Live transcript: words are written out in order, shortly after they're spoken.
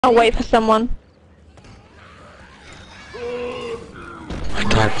I'll wait for someone. I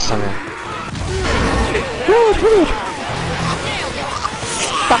died for someone.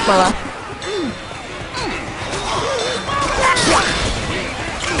 Fuck my life.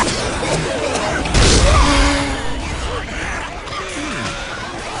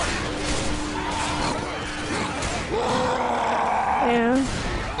 Yeah.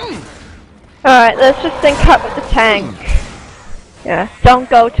 Alright, let's just sync up with the tank. Yeah, don't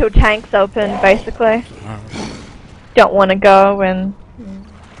go till tank's open, basically. Don't want to go when...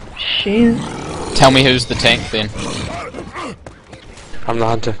 She's... Tell me who's the tank then. I'm the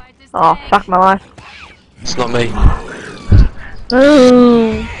hunter. Oh, fuck my life. It's not me.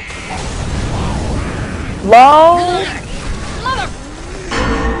 Ooh. LOL!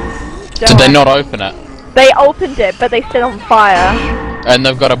 Did they not open it? They opened it, but they set on fire. And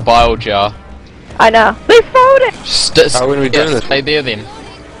they've got a bile jar. I know. They fold it! How are we doing this? Stay there then.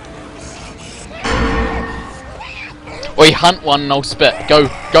 Oi, hunt one and I'll spit. Go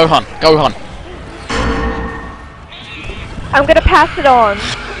hunt, go hunt. I'm gonna pass it on.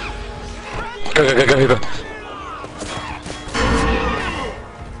 Go.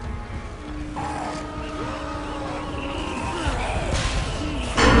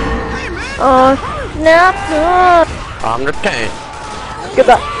 Oh, snap! I'm the tank.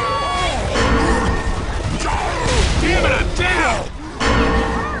 Goodbye.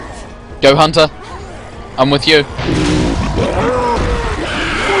 Go hunter. I'm with you.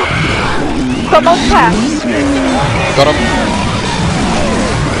 Come on, pass. Got him.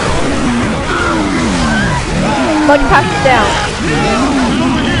 Mud pass it down.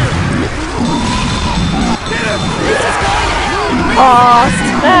 Oh,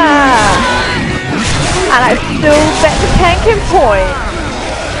 snap! And I still bet the tanking point.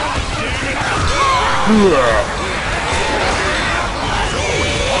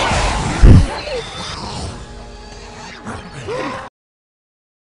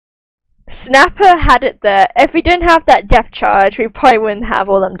 Snapper had it there. If we didn't have that depth charge, we probably wouldn't have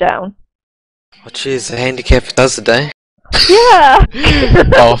all them down. Oh jeez, the handicap does the day. Yeah!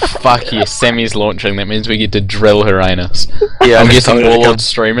 Oh fuck yes, Sammy's launching, that means we get to drill her anus. Yeah, I'm guessing Warlord's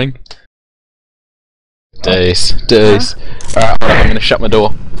streaming. Days. Alright, I'm gonna shut my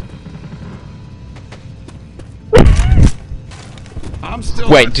door.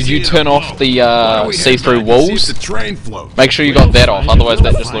 Wait, did you turn off the see-through walls? Make sure you got that off, otherwise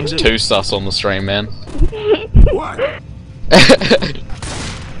that just looks too sus on the stream, man. What?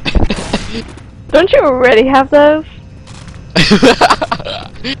 Don't you already have those?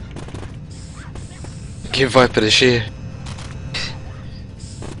 Give Viper the share.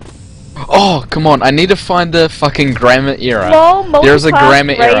 Oh, come on, I need to find the fucking grammar error. Lol, There's a multi-class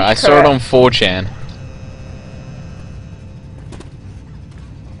grammar error, I rage saw it crit. on 4chan.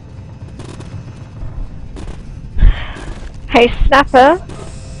 Hey, Snapper,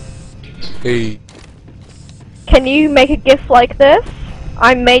 Hey. can you make a GIF like this?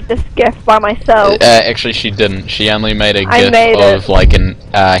 I made this GIF by myself. Actually she didn't, she only made a I gif made of it. like an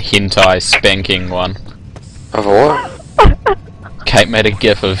hentai spanking one. Of what? Kate made a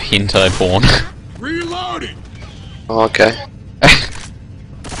gif of hentai porn. Reloading. Oh, okay.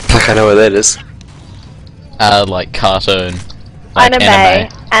 Like I know what that is. Like cartoon. Like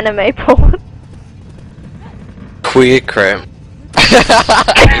Anime porn. Queer crap.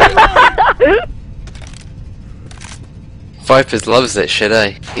 Vipers loves that shit,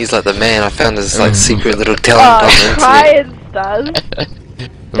 eh? He's like the man. I found his like secret little talent on the internet. Ryan does.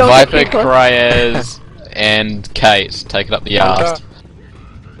 Viper, get too close. Cryaz, and Kate take it up the arse.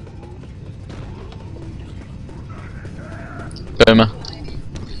 Boomer.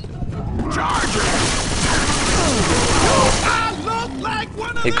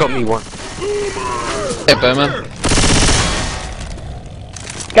 He got me one. Hey, Boomer.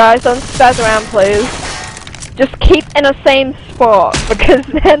 Guys, don't spaz around, please. Just keep in the same spot, because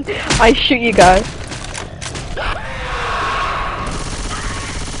then I shoot you guys.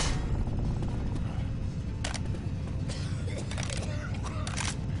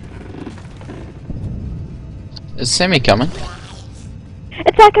 Is Sammy coming?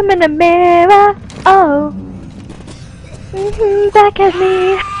 It's like I'm in a mirror. Oh. Back at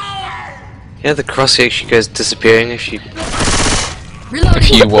me. You know the crosshair actually goes disappearing if you... If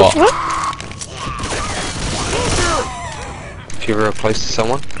you what? If you're real close to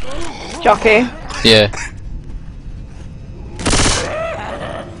someone. Jockey. Yeah.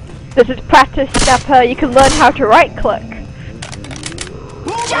 This is practice, Snapper. You can learn how to right click.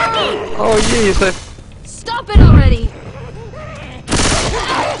 Oh yeah, you said... Stop it already!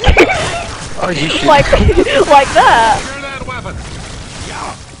 Oh, you should... like that. Secure that weapon.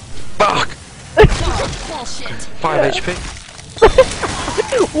 5 HP.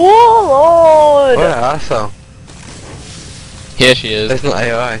 Warlord! What an asshole. Here she is. That's not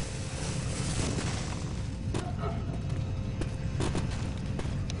AI.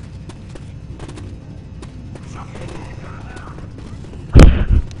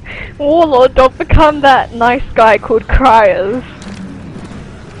 Warlord, don't become that nice guy called Criers.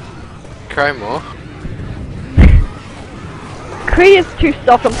 Cry more. Cree is too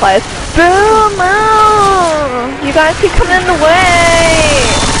soft on players. Boom! Oh, you guys keep coming in the way!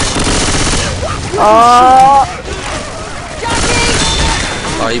 Oh,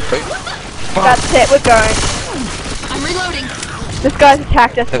 Are you poop? that's it, we're going. I'm reloading. This guy's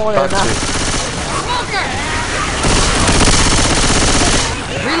attacked us more than enough. Smoker.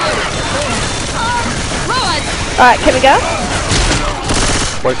 Reloading. Run. Alright, can we go?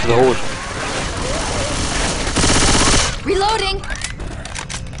 Wait for the horde. Reloading.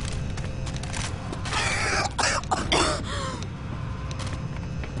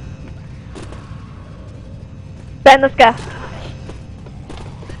 Ben, let's go.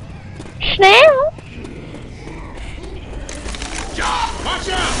 Schnell! Watch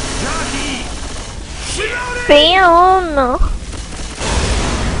out! Jockey! Ben!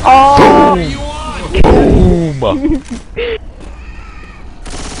 Oh! Boom!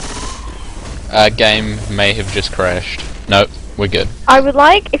 Game may have just crashed. Nope, we're good. I would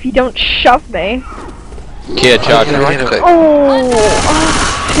like if you don't shove me. Kia, charge. Right click. Oh,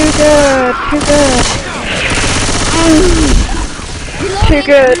 too good, too good. Too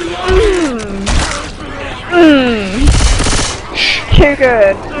good. Too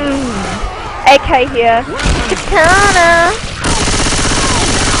good. AK here. Katana.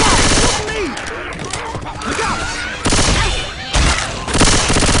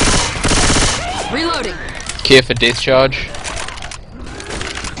 Reloading. Kia for death charge.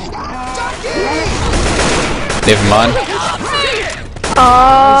 Never mind.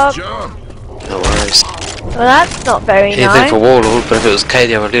 No worries. Well, that's not very Anything nice. for Warlord, but if it was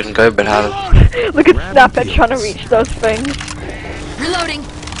Katie, I would let him go a bit harder. Look at Snapper trying to reach those things. Reloading.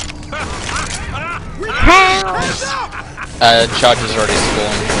 Help! Charge is already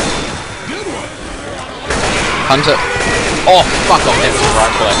spawned. Hunter. Oh, fuck off, that's the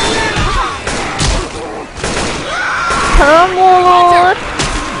right click. Come, Warlord!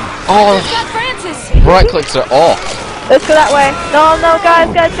 Oh, Got Francis. right clicks are off. Let's go that way. No, no, guys.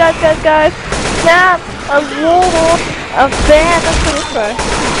 Snap! A Warlord! A bear! Let's go this way.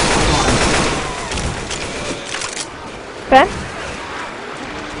 Ben?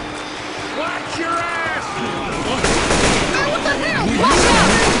 Watch your ass! What the hell? Watch out.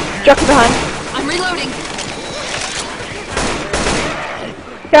 Jockey behind. I'm reloading.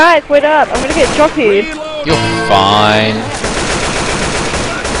 Guys, wait up. I'm gonna get jockeyed. You're fine.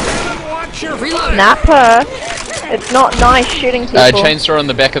 Watch your Reloading. Snapper! It's not nice shooting people. Chainsaw on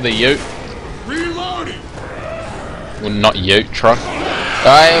the back of the ute. reloading! Well, not ute, truck.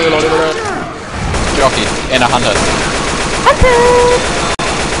 Jockey, and a hunter.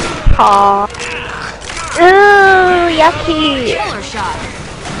 Aw. Ooh, yucky. Killer shot.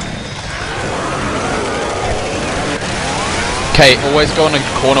 Okay, always go in a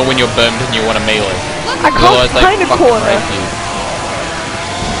corner when you're burned and you want a melee. I can't find a fucking corner. rape you.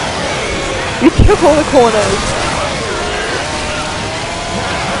 You took all the corners.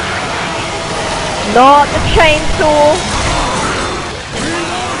 Not the chainsaw.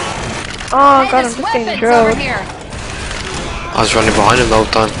 Oh god, I'm just getting Weapons drilled. over here. I was running behind him the whole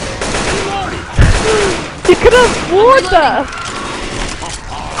time. You could have warned us.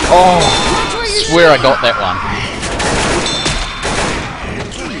 Oh, swear I got that one.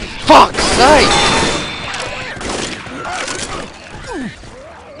 Fuck's sake!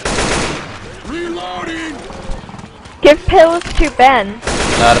 Reloading! Give pills to Ben.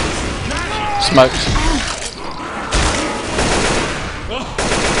 Smokes.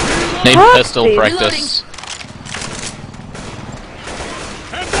 Need Fuck pistol these. practice.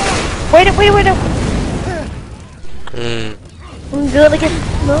 Wait up. Hmm. I'm gonna get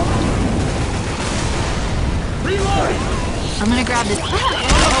smoke. Reloading! I'm gonna grab this. Got it.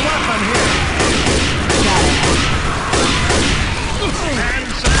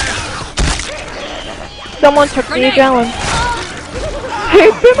 Someone took the adrenaline.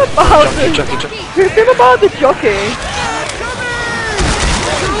 Who's him about Jockey. Who's him about the jockey?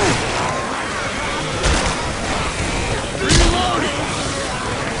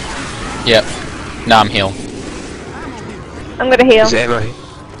 Yep. Nah, I'm healed. I'm gonna heal. There's ammo here.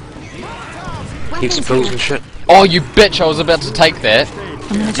 Heaps of pills and shit. Oh, you bitch! I was about to take that.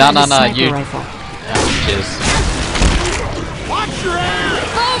 No, you. Rifle. Cheers. Watch your ass!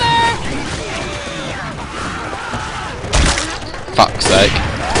 fuck's sake.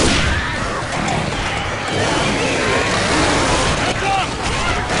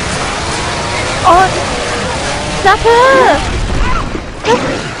 Oh! Snapper!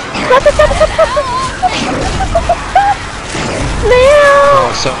 Snapper! Leo!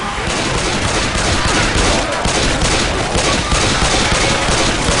 Oh, so.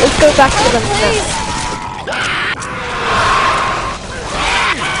 Let's go back to them now.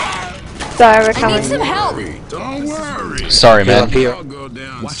 Sorry, we're I need coming. some help. Don't worry. Sorry, Heal man. up here. I'll go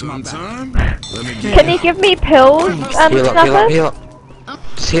down sometime. Let me get Can you give me pills, Heal up, heal up, Snapper? heal up.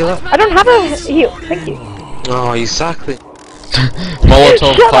 Just heal up. I don't have a heal. Thank you. Oh, exactly.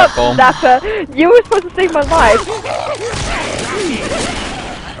 Molotov Shut pipe up, bomb. Snapper. You were supposed to save my life.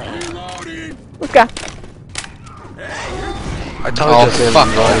 reloading. Let's go. I told Oh, you to fuck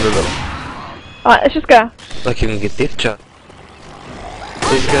Alright, let's just go. like you can get death shot.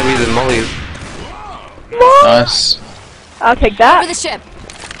 This is gonna be the molly. Nice. I'll take For that. the ship.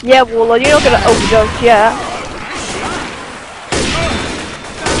 Yeah, Warlord, you're not gonna overdose yet.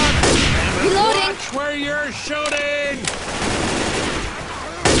 Reloading. Watch where you're shooting.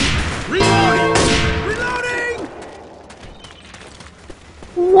 Reloading. Reloading.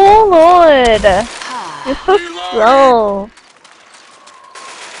 Warlord! You're so slow.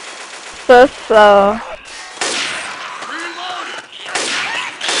 So slow. Reloading.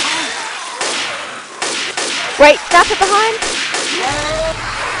 Wait, Snapper behind?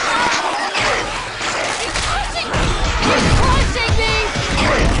 Punching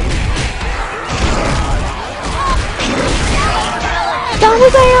me. That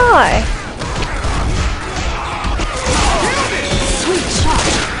was AI. Sweet shot.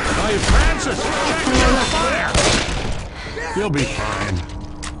 Hey, Francis. You'll be fine.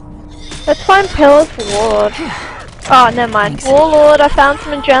 Let's find pills for Warlord. Oh, never mind. Warlord, I found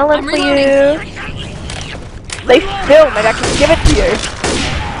some adrenaline I'm for you. They still, maybe I can give it to you.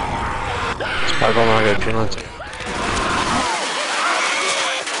 I got my adrenaline.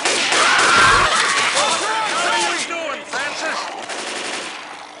 How you doing, Francis?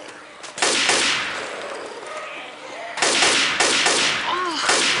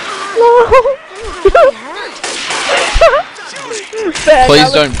 Ben, Please that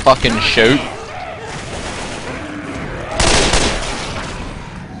was- don't fucking shoot.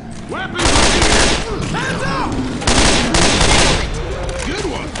 Weapons over here. Hands up. Good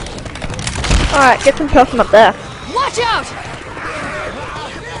one. Alright, get some pills from up there. Watch out.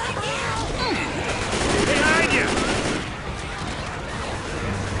 Behind you.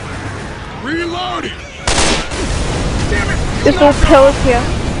 Reloading. Damn it. There's all pills here.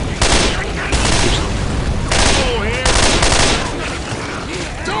 Oh, here.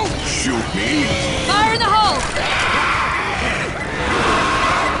 Don't shoot me. Fire in the hole.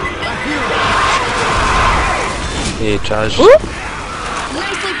 Yeah, charge. Whoop!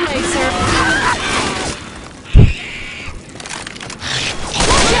 Nicely played, sir.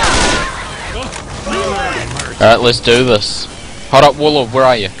 Alright, let's do this. Hold up, Warlord, where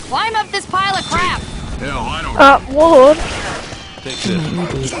are you? Climb up this pile of crap. Hell, I don't Warlord. take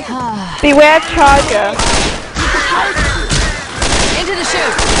this. Beware charger. Into the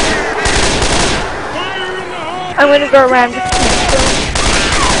chute. I'm gonna go around just to make sure.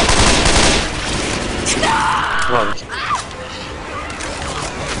 Come on.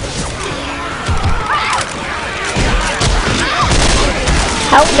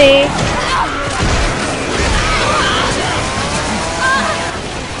 Help me.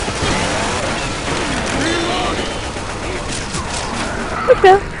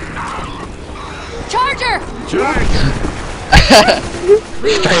 Okay. Charger.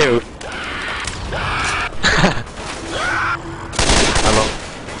 Failed. Hello.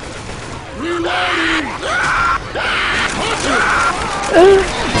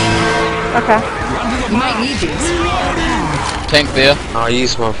 Okay. You might need these. Tank there. I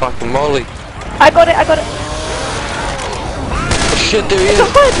used my fucking molly. I got it, I got it. Oh shit, there he is. So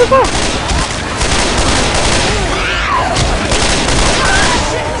far, so far.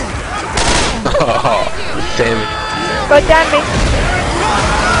 Oh, damn it. Go down me.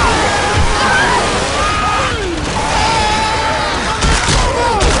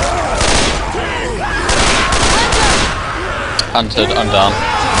 Hunted, I'm done.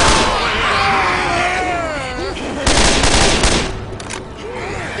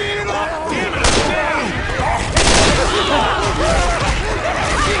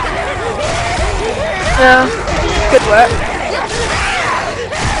 Yeah. Good work.